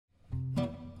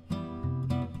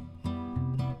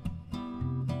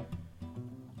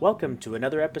Welcome to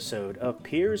another episode of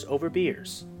Peers Over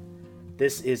Beers.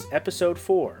 This is episode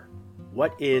 4.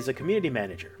 What is a community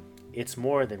manager? It's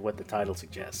more than what the title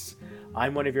suggests.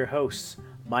 I'm one of your hosts,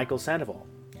 Michael Sandoval.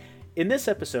 In this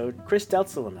episode, Chris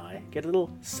Deltzel and I get a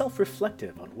little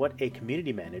self-reflective on what a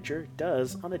community manager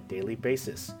does on a daily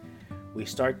basis. We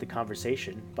start the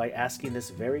conversation by asking this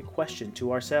very question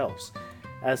to ourselves.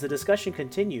 As the discussion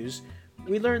continues,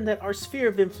 we learn that our sphere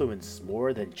of influence is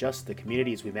more than just the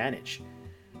communities we manage.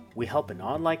 We help an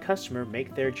online customer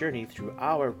make their journey through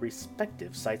our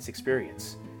respective site's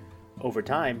experience. Over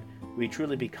time, we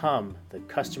truly become the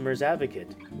customer's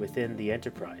advocate within the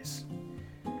enterprise.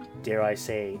 Dare I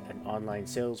say, an online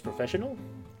sales professional?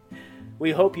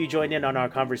 We hope you join in on our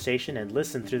conversation and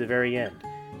listen through the very end.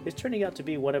 It's turning out to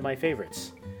be one of my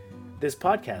favorites. This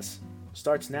podcast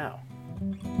starts now.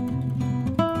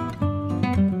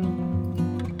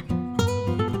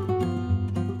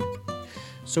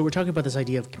 So we're talking about this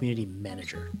idea of community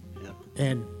manager. Yep.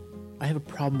 And I have a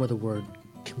problem with the word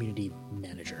community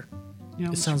manager.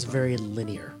 Yeah, it sounds very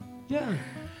linear. Yeah.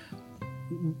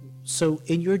 So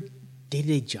in your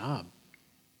day-to-day job,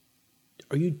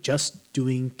 are you just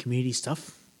doing community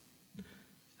stuff?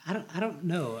 I don't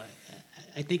know.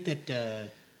 I think that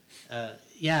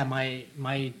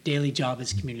my daily job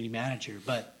is community manager,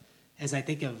 but as I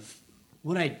think of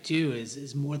what I do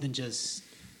is more than just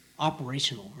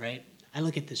operational, right? I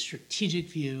look at the strategic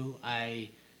view.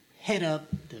 I head up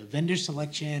the vendor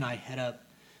selection. I head up,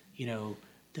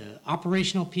 the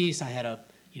operational piece. I head up,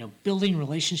 building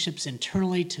relationships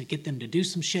internally to get them to do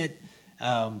some shit.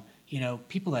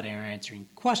 People that are answering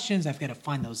questions. I've got to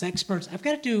find those experts. I've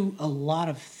got to do a lot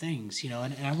of things, and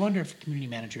I wonder if community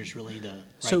manager is really the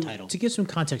right title. To give some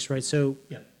context, right? So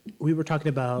we were talking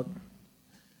about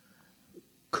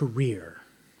career,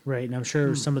 right? And I'm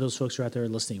sure some of those folks are out there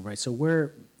listening, right? So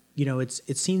we're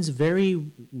it seems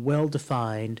very well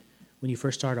defined when you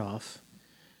first start off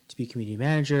to be a community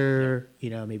manager,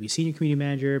 maybe senior community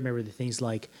manager. Remember the things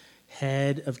like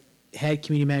head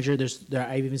community manager.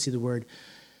 I even see the word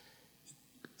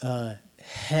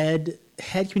head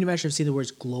community manager. I've seen the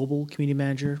words global community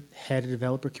manager, head of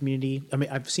developer community. I mean,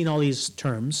 I've seen all these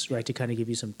terms, right, to kind of give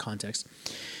you some context.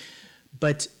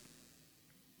 But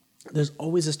there's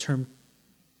always this term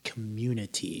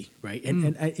community, right?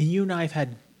 And you and I have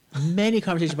had many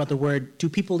conversations about the word. Do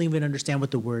people even understand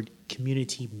what the word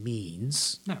community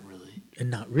means? Not really.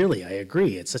 And not really, I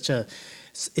agree. It's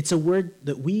a word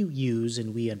that we use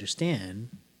and we understand,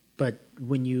 but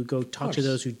when you go talk to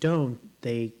those who don't,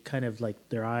 they kind of like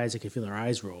I can feel their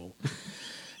eyes roll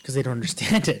because they don't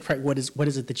understand it, right? What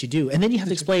is it that you do? And then you have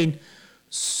to explain,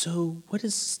 so what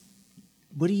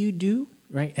do you do,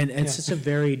 right? And it's just a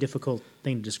very difficult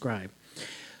thing to describe.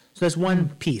 So that's one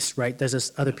piece, right? There's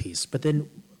this other piece. But then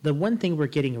the one thing we're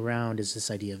getting around is this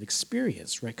idea of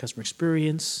experience, right? Customer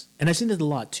experience. And I've seen it a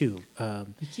lot too. You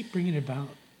keep bringing about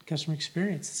customer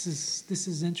experience. This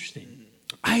is interesting.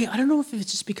 I don't know if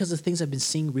it's just because of things I've been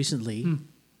seeing recently,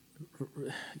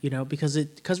 because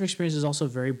customer experience is also a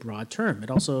very broad term.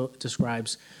 It also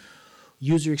describes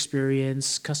user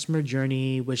experience, customer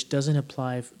journey, which doesn't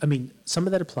apply. Some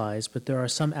of that applies, but there are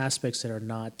some aspects that are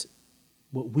not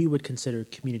what we would consider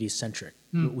community-centric.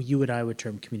 What you and I would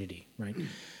term community, right?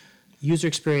 User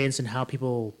experience and how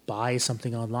people buy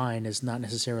something online is not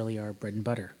necessarily our bread and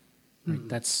butter. Right?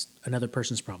 That's another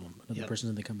person's problem, another person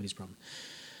in the company's problem.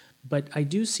 But I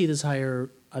do see this higher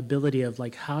ability of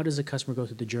how does a customer go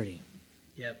through the journey?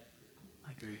 Yep,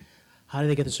 I agree. How do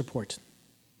they get the support?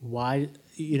 Why,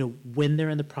 when they're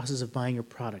in the process of buying your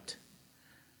product,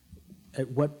 at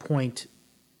what point?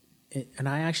 And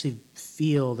I actually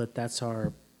feel that that's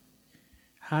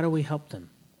how do we help them?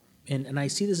 And I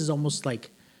see this as almost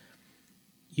like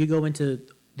you go into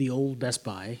the old Best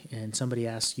Buy and somebody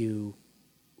asks you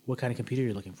what kind of computer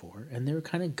you're looking for, and they're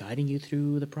kind of guiding you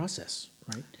through the process,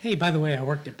 right? Hey, by the way, I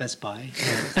worked at Best Buy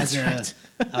as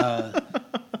a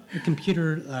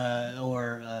computer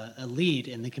or a lead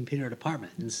in the computer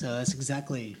department, and so that's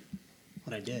exactly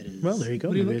what I did. Well, there you go.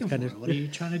 What are you looking for? What are you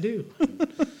trying to do?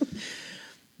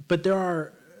 But there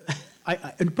are,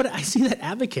 but I see that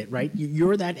advocate, right?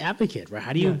 You're that advocate, right?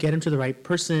 How do you get them to the right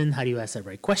person? How do you ask that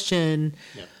right question?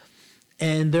 Yep.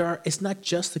 And it's not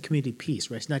just the community piece,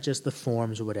 right? It's not just the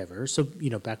forms or whatever. So,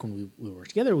 back when we worked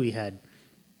together, we had,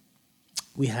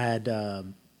 there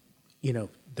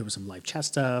was some live chat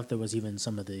stuff. There was even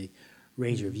some of the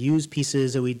range reviews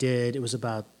pieces that we did. It was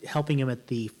about helping them at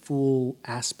the full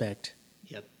aspect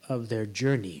of their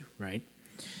journey, right?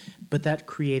 But that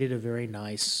created a very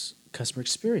nice customer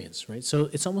experience, right? So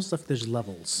it's almost like there's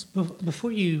levels.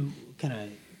 Before you kind of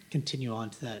continue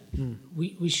on to that,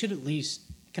 we should at least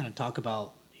kind of talk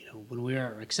about, when we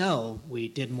were at Excel, we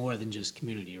did more than just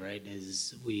community, right?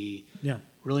 Is we Yeah.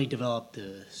 really developed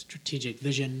the strategic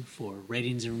vision for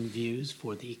ratings and reviews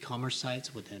for the e-commerce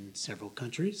sites within several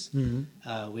countries.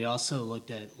 We also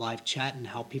looked at live chat and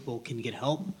how people can get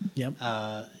help Yep.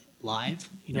 live,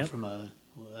 Yep. from a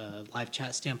live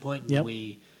chat standpoint. And Yep.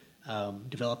 we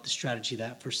developed the strategy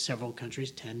that for several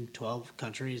countries, 10, 12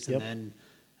 countries. Yep. And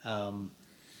then,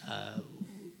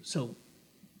 so,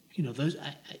 those,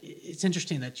 it's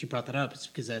interesting that you brought that up. It's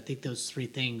because I think those three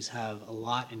things have a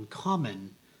lot in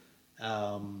common,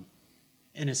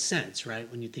 in a sense, right?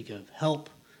 When you think of help,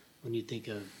 when you think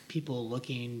of people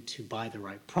looking to buy the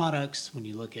right products, when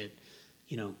you look at,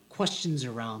 questions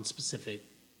around specific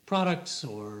products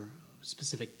or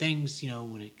specific things,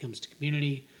 when it comes to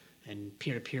community and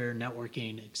peer-to-peer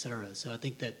networking, et cetera. So I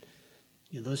think that,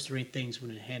 those three things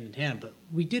went hand in hand, but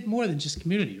we did more than just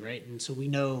community, right? And so we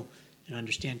know and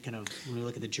understand kind of when we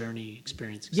look at the journey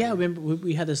experience. et Yeah, cetera. remember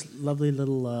we had this lovely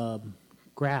little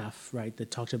graph, right,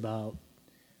 that talked about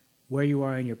where you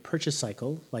are in your purchase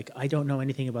cycle. Like, I don't know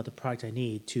anything about the product I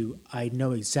need, to I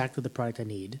know exactly the product I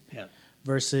need, Yeah.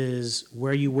 versus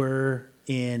where you were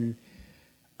in,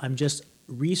 I'm just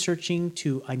researching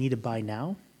to I need to buy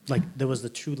now. Like, there was the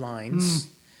two lines.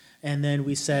 And then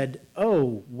we said,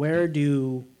 oh, where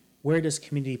does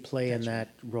community play in that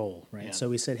role, right? Yeah. So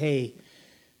we said, hey,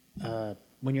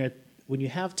 when you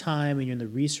have time and you're in the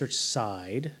research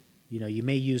side, you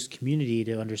may use community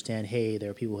to understand, hey,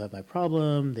 there are people who have my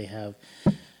problem,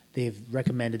 they've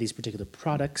recommended these particular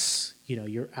products.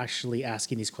 You're actually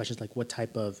asking these questions like what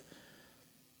type of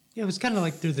Yeah, it was kind of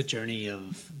like through the journey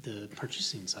of the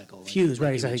purchasing cycle. like- Fuse, like right,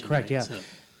 you exactly, mentioned, correct, right? yeah. So,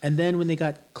 And then when they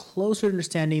got closer to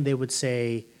understanding, they would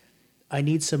say, I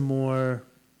need some more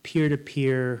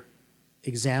peer-to-peer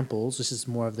examples. This is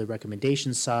more of the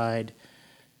recommendation side.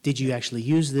 Did you actually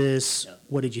use this? Yeah.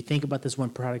 What did you think about this one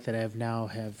product that I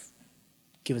have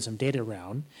given some data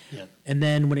around? yeah, And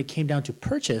then when it came down to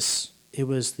purchase, it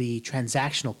was the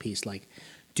transactional piece, like,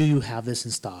 do you have this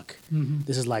in stock?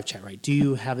 This is live chat, right? Do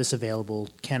you have this available?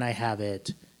 Can I have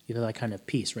it? That kind of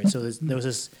piece, right? So there was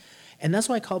this, and that's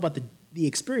why I call about the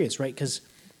experience, right? Because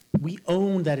we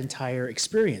own that entire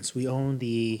experience. We own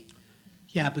the,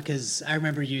 yeah, because I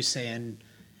remember you saying,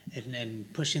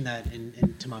 and pushing that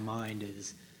into my mind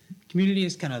is, community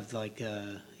is kind of like,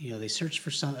 they search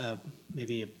for some,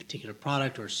 maybe a particular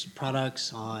product or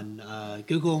products on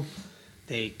Google.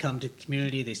 They come to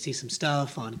community, they see some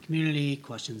stuff on community,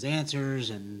 questions, answers,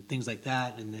 and things like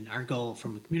that. And then our goal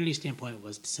from a community standpoint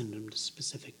was to send them to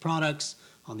specific products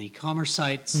on the e-commerce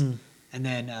sites. And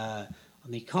then on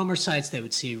the e-commerce sites, they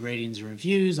would see ratings and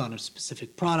reviews on a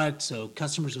specific product. So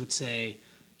customers would say,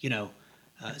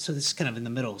 so this is kind of in the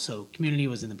middle. So community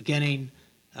was in the beginning,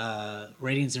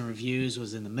 ratings and reviews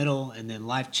was in the middle, and then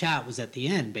live chat was at the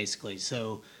end, basically.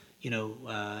 So,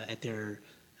 at their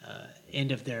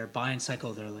end of their buying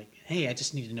cycle, they're like, hey, I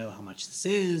just need to know how much this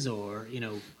is, or,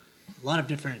 a lot of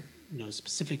different,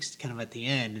 specifics kind of at the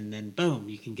end, and then boom,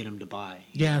 you can get them to buy.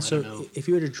 yeah, I so don't know. if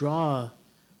you were to draw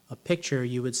a picture,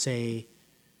 you would say,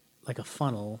 like a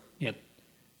funnel, Yep.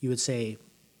 you would say,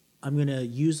 I'm going to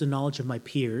use the knowledge of my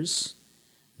peers,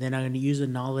 then I'm going to use the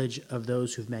knowledge of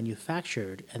those who've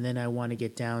manufactured, and then I want to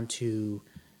get down to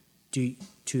the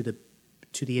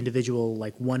individual,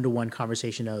 like, one-to-one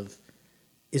conversation of,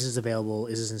 is this available?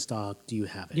 Is this in stock? Do you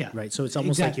have it? Yeah. Right. So it's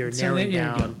almost like Exactly. you're So narrowing there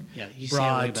you go. down Yeah, you say it way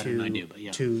broad better than I do, but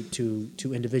yeah.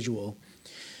 to individual.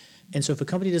 And so if a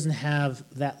company doesn't have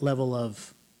that level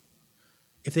of,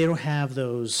 if they don't have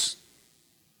those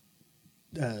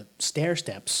stair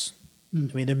steps, I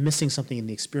mean, they're missing something in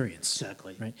the experience.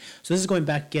 Exactly. Right. So this is going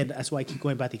back again. That's why I keep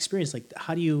going back to the experience. Like,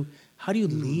 how do you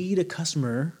lead a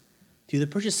customer through the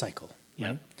purchase cycle? Yeah.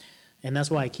 Right. And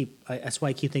that's why I keep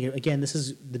thinking, again, this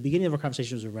is the beginning of our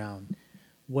conversation was around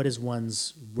what is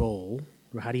one's role,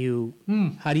 or how do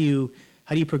you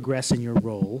progress in your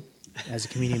role as a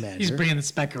community manager? He's bringing the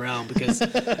spec around because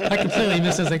I completely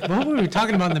missed it. I was like, what were we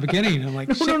talking about in the beginning? I'm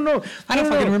like, shit, no. I don't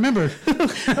fucking remember. No,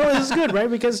 this is good, right?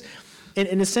 Because,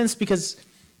 in a sense, because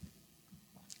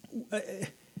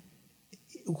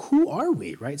who are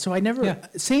we, right? So I never Yeah.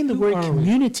 saying the Who word are we?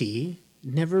 community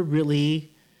never really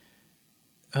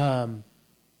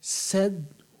said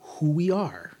who we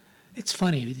are. It's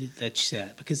funny that you say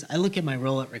that because I look at my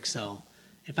role at Rexel.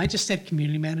 If I just said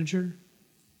community manager,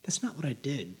 that's not what I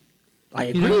did. I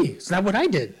You know? agree. It's not what I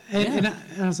did. And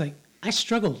I was like, I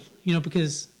struggled,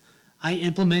 because I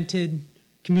implemented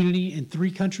community in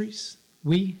 3 countries.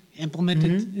 We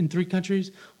implemented in 3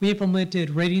 countries. We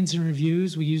implemented ratings and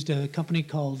reviews. We used a company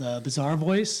called Bazaar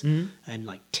Voice in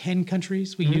like 10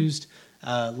 countries. We used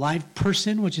Live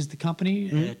Person, which is the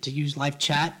company, to use live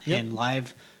chat Yep. and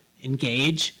live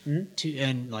engage to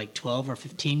in like 12 or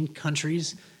 15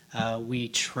 countries. We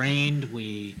trained,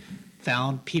 we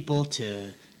found people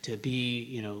to be,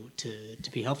 you know, to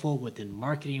be helpful within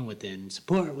marketing, within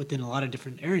support, within a lot of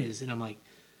different areas. And I'm like,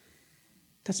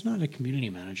 that's not a community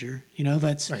manager. You know,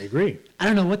 I agree. I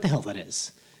don't know what the hell that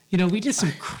is. You know, we did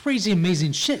some crazy,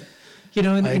 amazing shit. You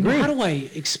know, and agree. how do I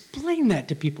explain that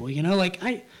to people? You know, like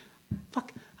I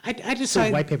It's a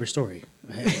decided white paper story,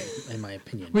 in my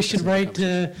opinion. we should That's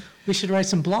another write we should write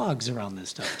some blogs around this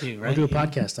stuff too, conversation. right? Or do a You know,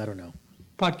 podcast. I don't know.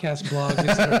 podcast blogs.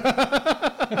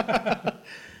 etc.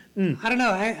 I don't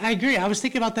know. I agree. I was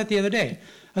thinking about that the other day.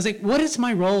 I was like, what is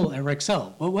my role at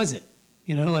Rexel? What was it?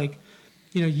 You know, like,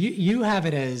 you know, you have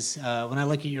it as when I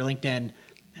look at your LinkedIn,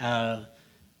 I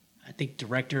think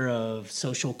director of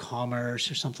social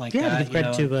commerce or something like Yeah, that. to give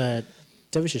credit you know? to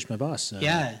Devishish, my boss.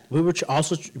 Yeah. we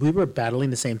were battling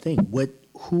the same thing.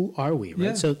 Who are we, right?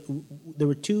 Yeah. So there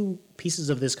were two pieces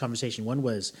of this conversation. One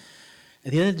was,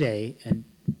 at the end of the day, and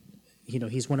you know,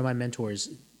 he's one of my mentors,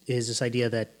 is this idea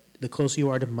that the closer you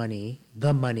are to money,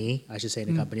 I should say, in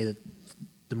a company,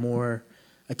 the more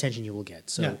attention you will get.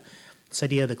 So Yeah. this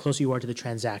idea, the closer you are to the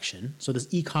transaction. So this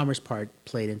e-commerce part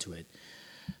played into it.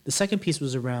 The second piece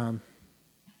was around,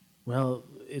 well,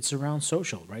 it's around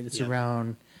social, right? It's Yeah.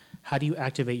 around how do you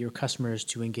activate your customers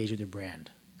to engage with your brand?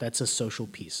 That's a social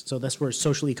piece. So that's where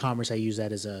social e-commerce, I use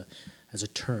that as a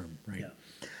term, right? Yeah.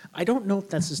 I don't know if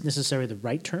that's necessarily the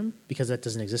right term because that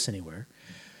doesn't exist anywhere.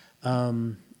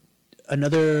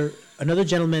 Another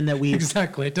gentleman that we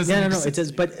Exactly. It doesn't. yeah, no, exist. it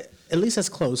does, but at least that's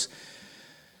close.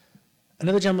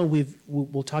 Another gentleman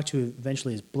we'll talk to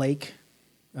eventually is Blake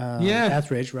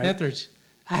Etheridge, right? Etheridge.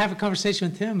 I have a conversation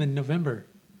with him in November.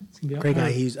 It's gonna be Great guy.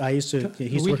 awesome. He used to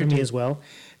week work or with me two. as well,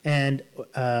 and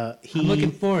he I'm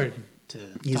looking forward to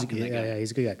he's talking to that guy. yeah,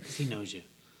 he's a good guy. 'Cause he knows you.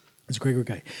 He's a great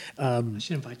guy. I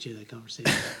should invite you to that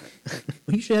conversation.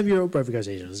 Well, you should have your own private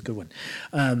conversation. It's a good one.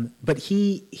 But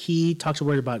he talks a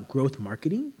word about growth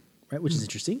marketing, right? Which is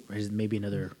interesting. Right? Is maybe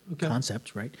another Okay.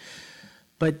 concept, right?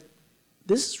 But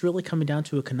this is really coming down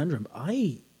to a conundrum.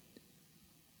 The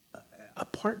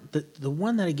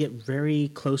one that I get very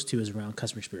close to is around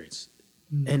customer experience,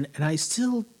 and I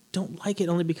still don't like it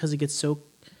only because it gets so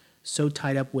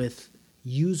tied up with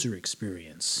user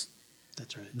experience.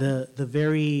 That's right. The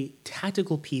very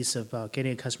tactical piece about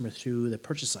getting a customer through the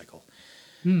purchase cycle.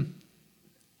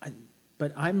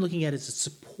 But I'm looking at it as a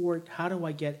support. How do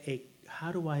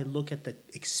I look at the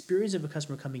experience of a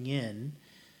customer coming in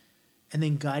and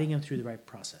then guiding them through the right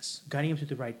process, guiding them through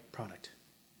the right product.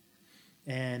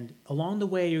 And along the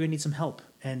way, you're going to need some help.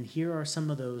 And here are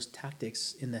some of those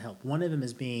tactics in the help. One of them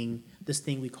is being this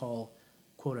thing we call,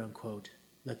 quote unquote,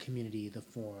 the community, the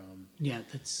forum. Yeah,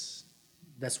 that's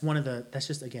That's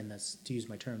just, again, that's, to use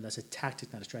my term, that's a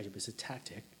tactic, not a strategy, but it's a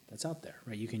tactic that's out there,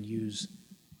 right? You can use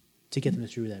to get them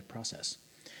through that process.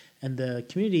 And the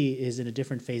community is in a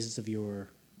different phases of your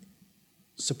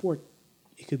support.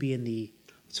 It could be in the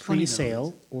It's funny, though.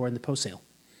 pre-sale or in the post-sale.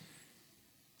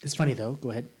 It's funny, though.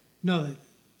 Go ahead. no,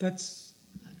 that's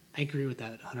I agree with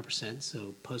that 100%.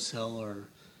 So post sell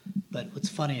but what's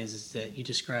funny is that you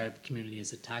describe community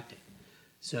as a tactic.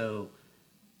 So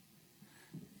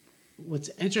what's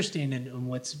interesting and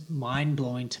what's mind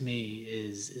blowing to me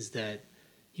is that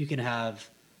you can have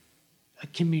a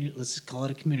community, let's call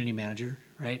it a community manager,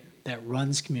 right? That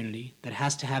runs community, that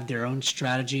has to have their own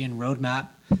strategy and roadmap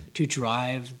to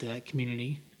drive that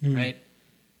community, right?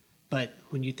 But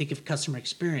when you think of customer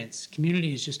experience,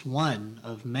 community is just one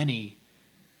of many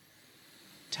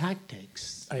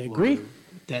tactics. I agree.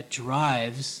 That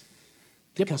drives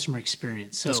the Yep. customer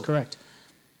experience. So That's correct.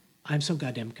 I'm so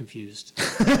goddamn confused.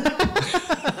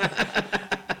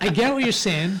 I get what you're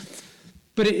saying,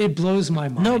 but it blows my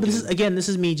mind. No, but this is, dude. again, this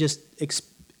is me just,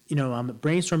 I'm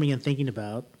brainstorming and thinking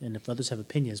about, and if others have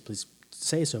opinions, please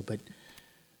say so, but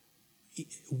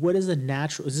what is the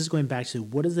natural, this is going back to,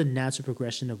 what is the natural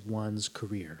progression of one's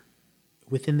career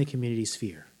within the community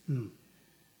sphere?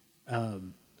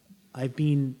 I've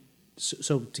been,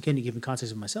 so to kind of give a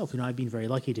context of myself, I've been very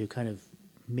lucky to kind of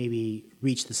maybe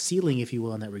reach the ceiling, if you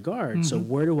will, in that regard. So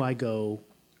where do I go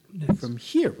from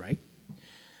here, right?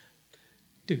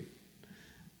 Dude,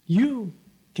 you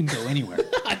can go anywhere.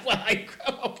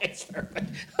 Okay, sir.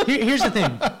 Here's the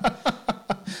thing.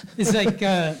 It's like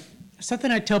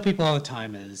something I tell people all the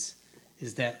time is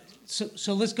that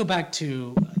so let's go back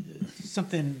to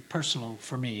something personal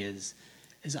for me is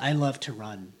I love to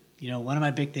run one of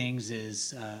my big things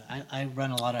is I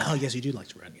run a lot of Oh, yes, you do like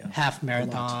to run, yeah. half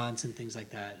marathons and things like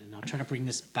that, and I'll try to bring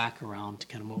this back around to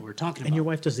kind of what we're talking And about. your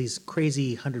wife does these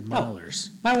crazy 100-milers.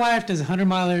 My wife does 100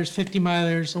 milers, 50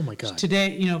 milers. Oh, my God.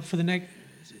 Today, for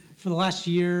the last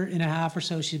year and a half or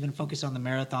so, she's been focused on the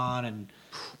marathon and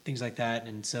things like that,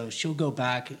 and so she'll go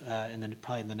back and then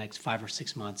probably in the next 5 or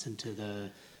 6 months into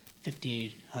the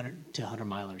 50, 100 to 100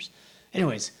 milers.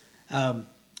 Anyways, And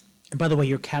by the way,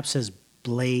 your cap says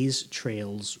Blaze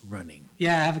Trails Running.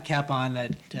 yeah, I have a cap on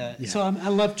that. So I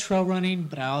love trail running,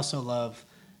 but I also love,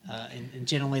 and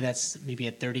generally that's maybe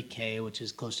at 30K, which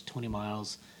is close to 20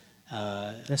 miles.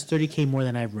 That's 30K more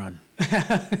than I've run.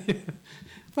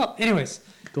 Well, anyways,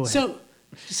 Go ahead.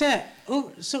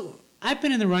 So I've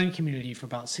been in the running community for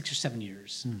about 6 or 7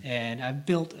 years, and I've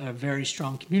built a very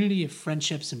strong community of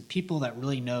friendships and people that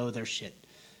really know their shit.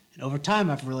 And over time,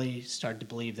 I've really started to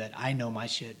believe that I know my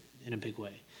shit in a big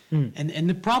way. And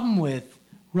the problem with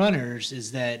runners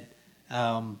is that,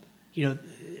 or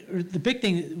the big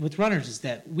thing with runners is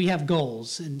that we have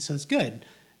goals, and so it's good.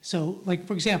 So, like,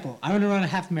 for example, I want to run a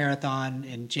half marathon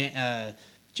in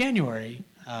January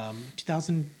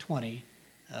 2020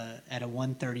 at a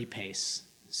 1:30 pace,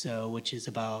 so which is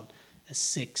about a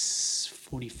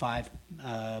 6:45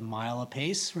 mile a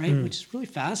pace, right? Which is really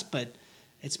fast, but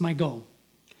it's my goal.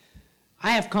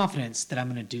 I have confidence that I'm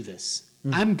going to do this.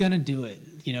 I'm going to do it.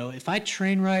 If I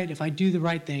train right, if I do the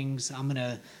right things, I'm going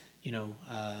to,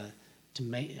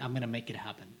 I'm going to make it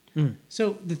happen.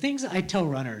 So the things that I tell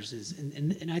runners is,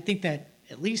 and I think that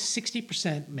at least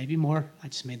 60%, maybe more, I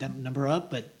just made that number up,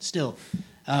 but still,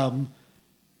 a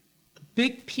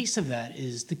big piece of that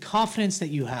is the confidence that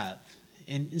you have.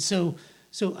 And so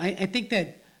I think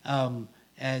that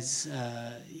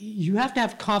you have to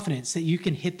have confidence that you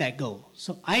can hit that goal.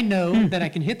 So I know that I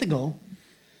can hit the goal,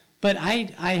 but I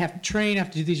have to train, I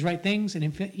have to do these right things, and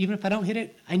even if I don't hit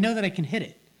it, I know that I can hit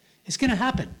it. It's going to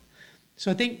happen. So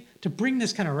I think to bring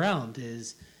this kind of around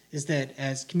is that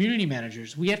as community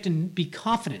managers, we have to be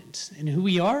confident in who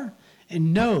we are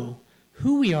and know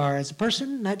who we are as a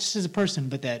person, not just as a person,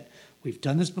 but that we've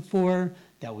done this before,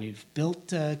 that we've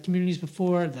built communities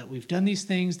before, that we've done these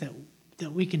things, that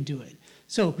we can do it.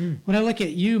 So when I look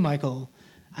at you, Michael,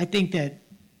 I think that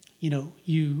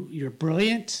you're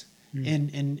brilliant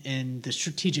in the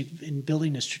strategic, in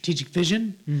building a strategic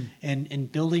vision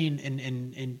and building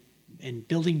and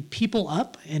building people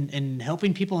up and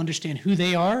helping people understand who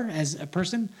they are as a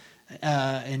person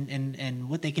and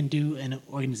what they can do in an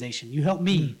organization. You help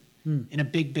me in a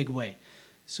big way.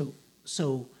 So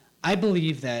I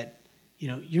believe that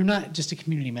you're not just a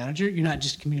community manager, you're not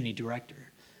just a community director.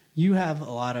 You have a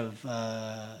lot of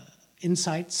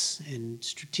insights and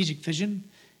strategic vision,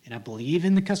 and I believe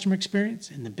in the customer experience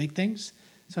and the big things.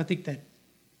 So I think that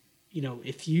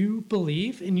if you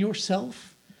believe in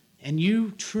yourself and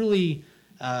you truly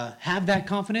have that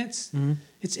confidence,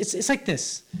 it's like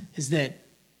this, is that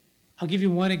I'll give you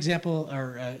one example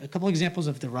or a couple examples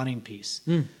of the running piece.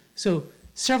 So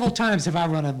several times have I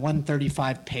run a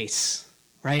 1:35 pace,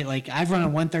 right? Like I've run a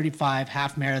 1:35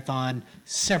 half marathon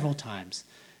several times.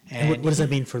 And what does that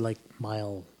mean for like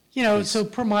mile? So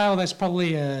per mile, that's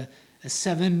probably a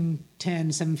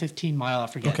 7:10, 7:15 mile, I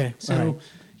forget. Okay. So,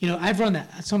 I've run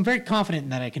that. So I'm very confident in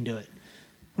that I can do it.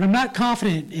 What I'm not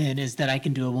confident in is that I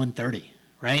can do a 1:30,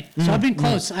 right? So I've been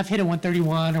close. I've hit a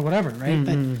 1:31 or whatever, right?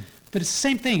 But it's the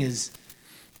same thing is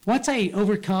once I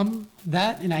overcome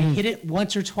that and I hit it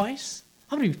once or twice,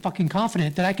 I'm going to be fucking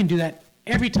confident that I can do that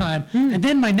every time. And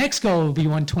then my next goal will be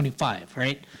 125,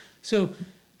 right? So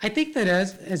I think that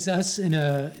as us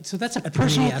so that's a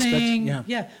personal aspect, thing.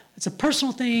 yeah. It's a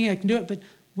personal thing. I can do it. But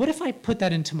what if I put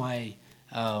that into my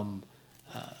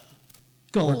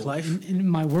goal Work life? in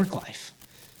my work life?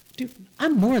 Dude,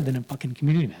 I'm more than a fucking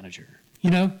community manager.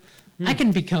 I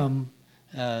can become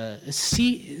a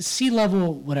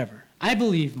C-level whatever. I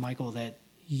believe, Michael, that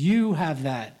you have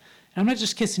that. And I'm not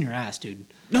just kissing your ass, dude.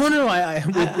 No,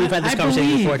 we've had this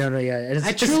conversation before. No, yeah.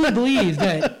 I truly believe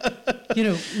that,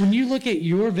 when you look at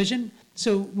your vision,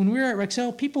 so when we were at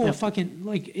Rexel, people were fucking,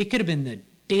 like, it could have been the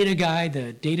data guy,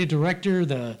 the data director,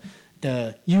 the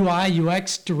UI,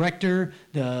 UX director,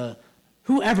 the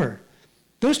whoever.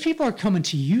 Those people are coming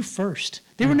to you first.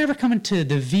 They were never coming to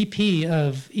the VP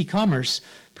of e-commerce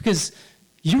because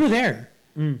you were there.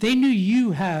 They knew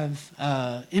you have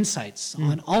insights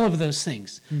on all of those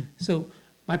things. So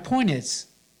my point is,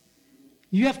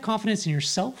 you have confidence in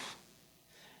yourself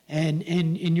and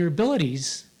in your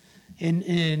abilities, and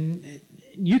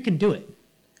you can do it.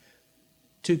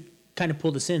 To kind of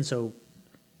pull this in, so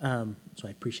I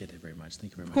appreciate that very much.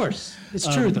 Thank you very much. Of course, it's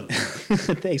true though. Thanks. Thanks. So, I appreciate that very much. Thank you very much. Of course, it's true. Though. Thanks. Thanks.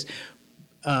 Thanks. Thanks.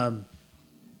 Thanks.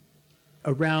 Thanks.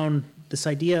 around this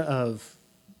idea of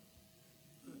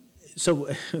so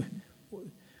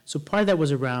part of that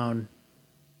was around.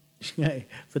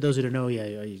 For those who don't know,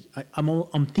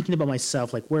 I'm thinking about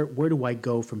myself, like where do I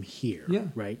go from here? Yeah.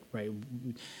 Right.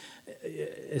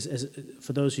 As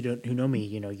for those who know me,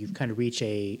 you've kind of reached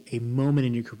a moment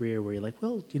in your career where you're like,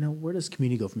 well, where does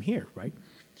community go from here, right?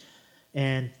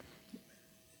 And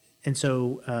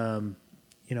so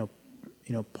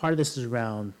part of this is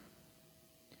around.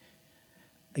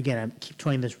 Again, I keep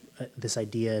toying this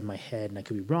idea in my head, and I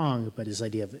could be wrong, but this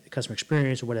idea of customer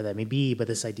experience or whatever that may be, but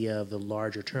this idea of the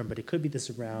larger term, but it could be this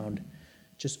around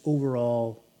just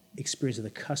overall experience of the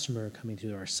customer coming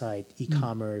to our site,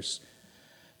 e-commerce.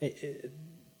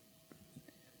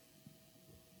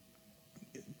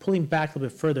 Pulling back a little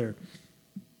bit further,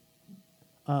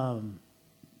 I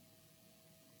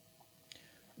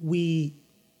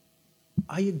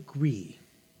agree.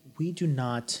 We do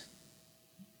not.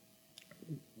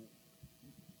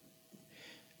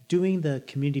 Doing the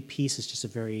community piece is just a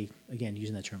very, again,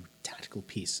 using that term, tactical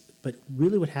piece. But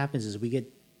really what happens is we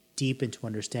get deep into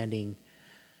understanding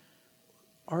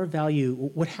our value.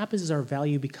 What happens is our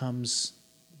value becomes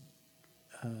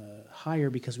higher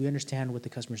because we understand what the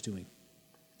customer's doing.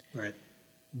 Right.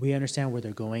 We understand where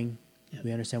they're going. Yep.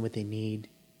 We understand what they need.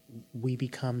 We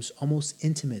become almost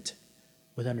intimate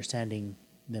with understanding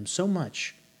them so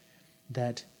much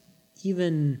that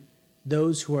even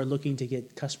those who are looking to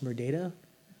get customer data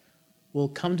will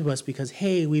come to us because,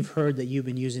 hey, we've heard that you've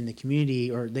been using the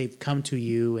community, or they've come to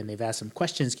you and they've asked some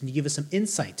questions. Can you give us some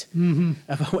insight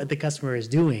about what the customer is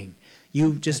doing?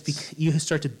 You just you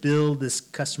start to build this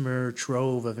customer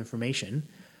trove of information.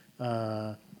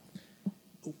 No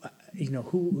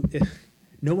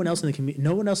one else in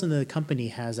the company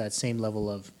has that same level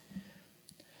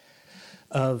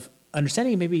of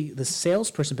understanding. Maybe the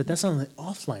salesperson, but that's on the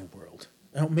offline world.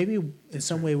 Maybe in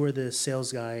some way we're the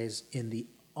sales guys in the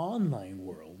online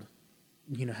world,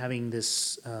 having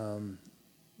this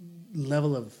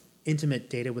level of intimate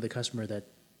data with a customer that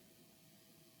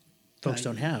folks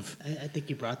don't have. I think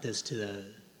you brought this to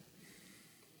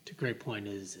a great point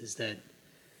is that,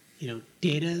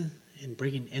 data and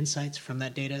bringing insights from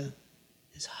that data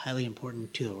is highly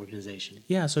important to the organization.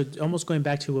 Yeah, so almost going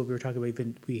back to what we were talking about,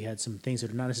 we had some things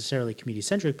that are not necessarily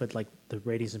community-centric, but like the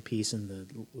ratings and piece and the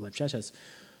live chat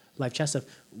stuff.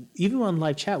 Even on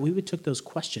live chat, we would took those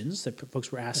questions that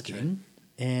folks were asking,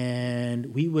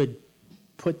 and we would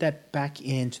put that back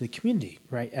into the community,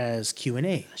 right, as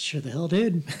Q&A. Sure the hell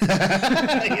did.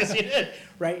 Yes, you did,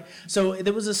 right? So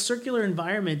there was a circular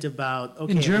environment about,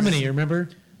 okay. In Germany, remember?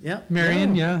 Yeah.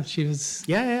 Marion, yeah, she was.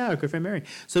 Yeah, our good friend Marion.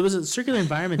 So it was a circular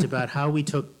environment about how we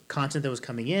took content that was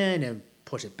coming in and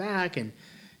push it back, and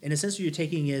in a sense what you're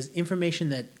taking is information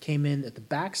that came in at the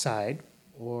backside,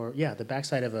 the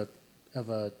backside of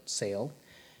a sale,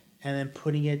 and then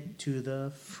putting it to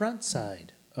the front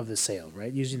side of the sale,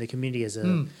 right? Using the community as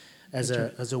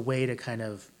a way to kind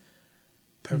of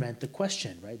prevent the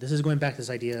question, right? This is going back to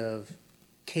this idea of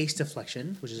case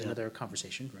deflection, which is another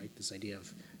conversation, right? This idea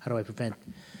of how do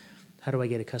I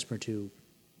get a customer to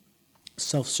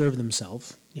self-serve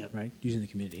themselves, right? Using the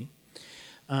community.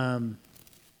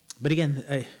 But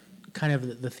again, kind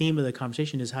of the theme of the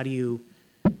conversation is how do you,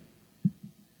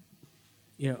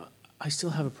 I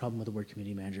still have a problem with the word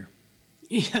community manager.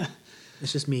 Yeah.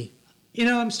 It's just me.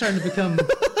 I'm starting to become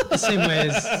the same way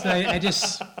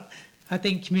as I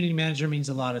think community manager means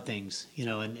a lot of things,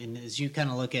 and as you kind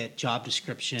of look at job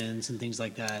descriptions and things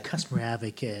like that. Customer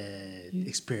advocate,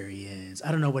 experience.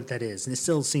 I don't know what that is. And it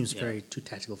still seems very too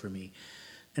tactical for me.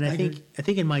 And I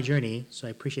think in my journey, so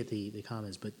I appreciate the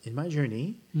comments, but in my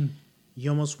journey, you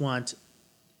almost want,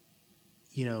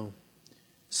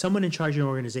 someone in charge of an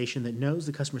organization that knows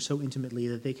the customer so intimately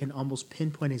that they can almost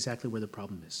pinpoint exactly where the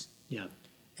problem is. Yeah.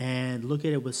 And look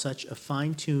at it with such a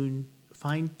fine-tooth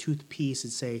piece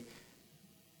and say,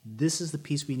 this is the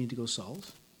piece we need to go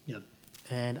solve. Yep.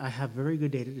 And I have very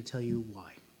good data to tell you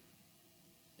why.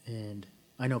 And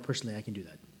I know personally I can do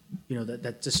that.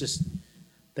 That's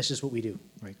just what we do,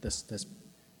 right? That's.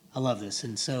 I love this.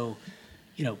 And so,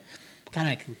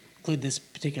 kind of conclude this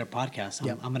particular podcast.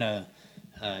 I'm going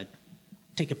to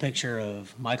take a picture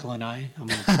of Michael and I. I'm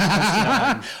going to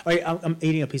post it on. I'm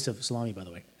eating a piece of salami, by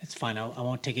the way. It's fine. I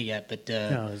won't take it yet, but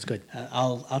no, it's good.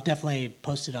 I'll definitely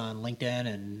post it on LinkedIn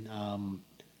and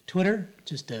Twitter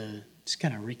just to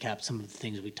kind of recap some of the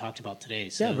things we talked about today.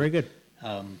 So, yeah, very good.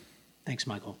 Thanks,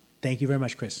 Michael. Thank you very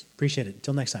much, Chris. Appreciate it.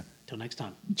 Until next time. Till next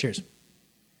time. Cheers.